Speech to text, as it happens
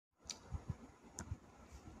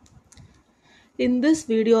In this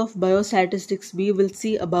video of biostatistics, we will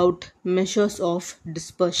see about measures of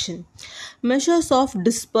dispersion. Measures of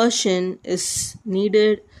dispersion is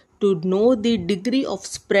needed to know the degree of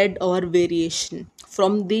spread or variation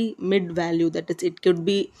from the mid value. That is, it could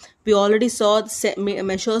be, we already saw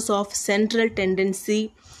measures of central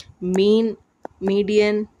tendency, mean,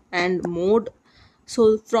 median, and mode.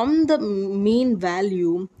 So from the mean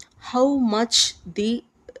value, how much the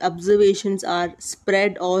observations are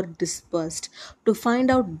spread or dispersed. To find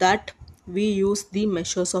out that, we use the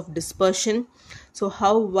measures of dispersion. So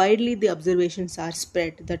how widely the observations are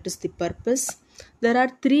spread, that is the purpose. There are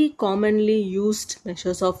three commonly used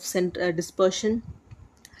measures of dispersion: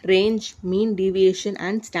 range, mean deviation,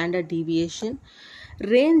 and standard deviation.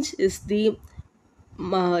 Range is the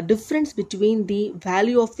difference between the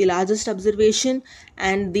value of the largest observation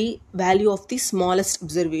and the value of the smallest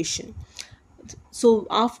observation. So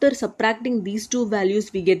after subtracting these two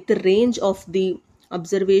values, we get the range of the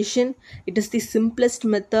observation. It is the simplest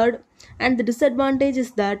method, and the disadvantage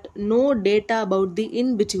is that no data about the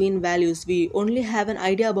in between values. We only have an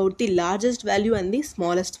idea about the largest value and the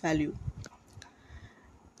smallest value.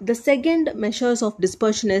 The second measures of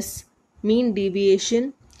dispersion is mean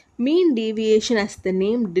deviation. Mean deviation, as the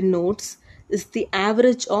name denotes, is the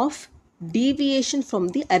average of deviation from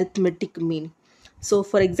the arithmetic mean. So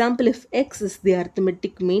for example, if x is the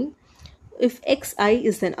arithmetic mean, if xi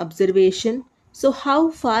is an observation, so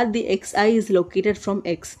how far the xi is located from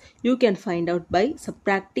x, you can find out by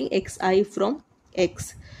subtracting xi from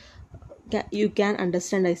x. You can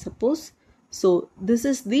understand, I suppose. So this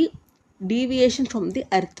is the deviation from the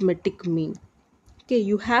arithmetic mean. Okay,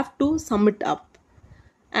 you have to sum it up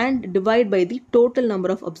and divide by the total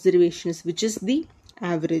number of observations, which is the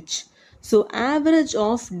average. So average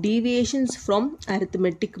of deviations from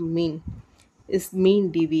arithmetic mean is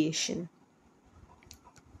mean deviation.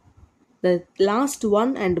 The last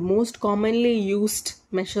one and most commonly used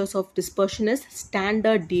measures of dispersion is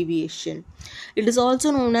standard deviation. It is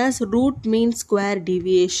also known as root mean square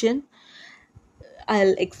deviation.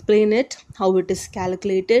 I'll explain it, how it is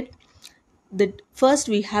calculated. That first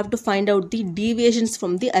we have to find out the deviations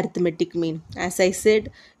from the arithmetic mean. As I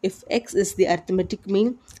said, if x is the arithmetic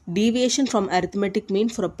mean, deviation from arithmetic mean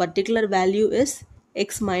for a particular value is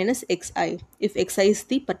x minus xi. If xi is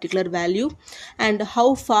the particular value, and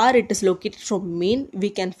how far it is located from mean, we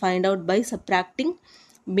can find out by subtracting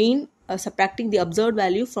the observed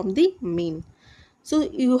value from the mean. So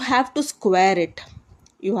you have to square it.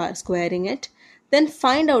 You are squaring it. Then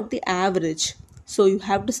find out the average. So you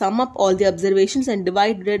have to sum up all the observations and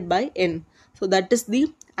divide it by n. So that is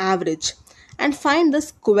the average. And find the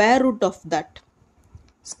square root of that.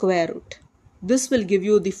 Square root. This will give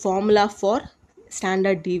you the formula for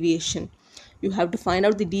standard deviation. You have to find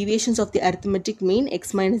out the deviations of the arithmetic mean,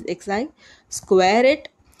 x minus xi, square it,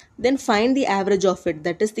 then find the average of it,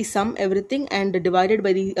 that is the sum everything and divided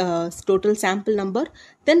by the total sample number,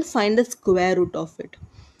 then find the square root of it.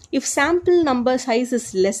 If sample number size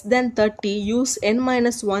is less than 30, use n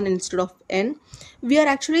minus 1 instead of n. We are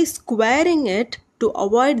actually squaring it to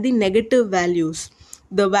avoid the negative values.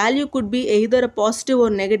 The value could be either a positive or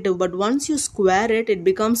negative, but once you square it, it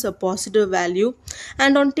becomes a positive value.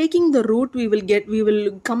 And on taking the root, we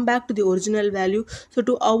will come back to the original value. So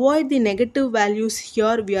to avoid the negative values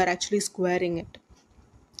here, we are actually squaring it.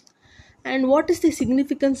 And what is the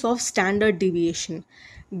significance of standard deviation?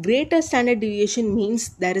 Greater standard deviation means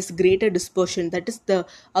there is greater dispersion. That is, the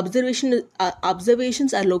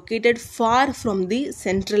observations are located far from the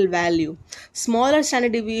central value. Smaller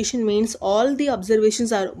standard deviation means all the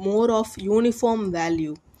observations are more of uniform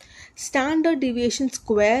value. Standard deviation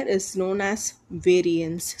square is known as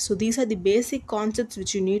variance. So these are the basic concepts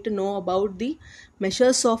which you need to know about the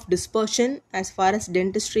measures of dispersion as far as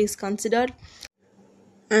dentistry is considered.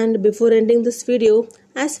 And before ending this video,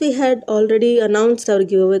 as we had already announced our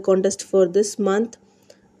giveaway contest for this month,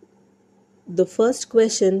 the first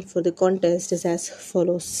question for the contest is as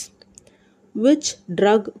follows. Which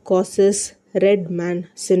drug causes red man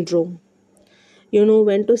syndrome? You know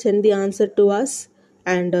when to send the answer to us,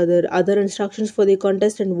 and other instructions for the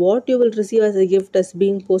contest and what you will receive as a gift is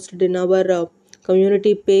being posted in our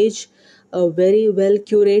community page. A very well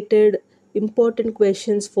curated important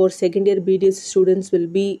questions for second year BDS students will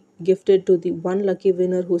be gifted to the one lucky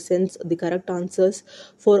winner who sends the correct answers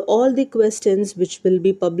for all the questions, which will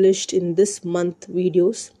be published in this month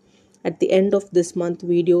videos, at the end of this month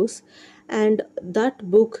videos. and that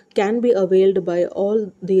book can be availed by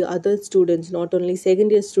all the other students, not only second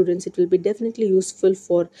year students. It will be definitely useful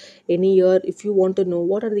for any year if you want to know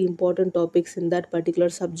what are the important topics in that particular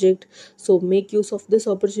subject. So make use of this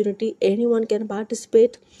opportunity. Anyone can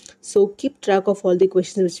participate, so keep track of all the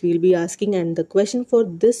questions which we'll be asking. And the question for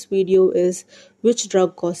this video is, which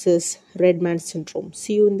drug causes red man syndrome?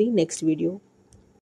 See you in the next video.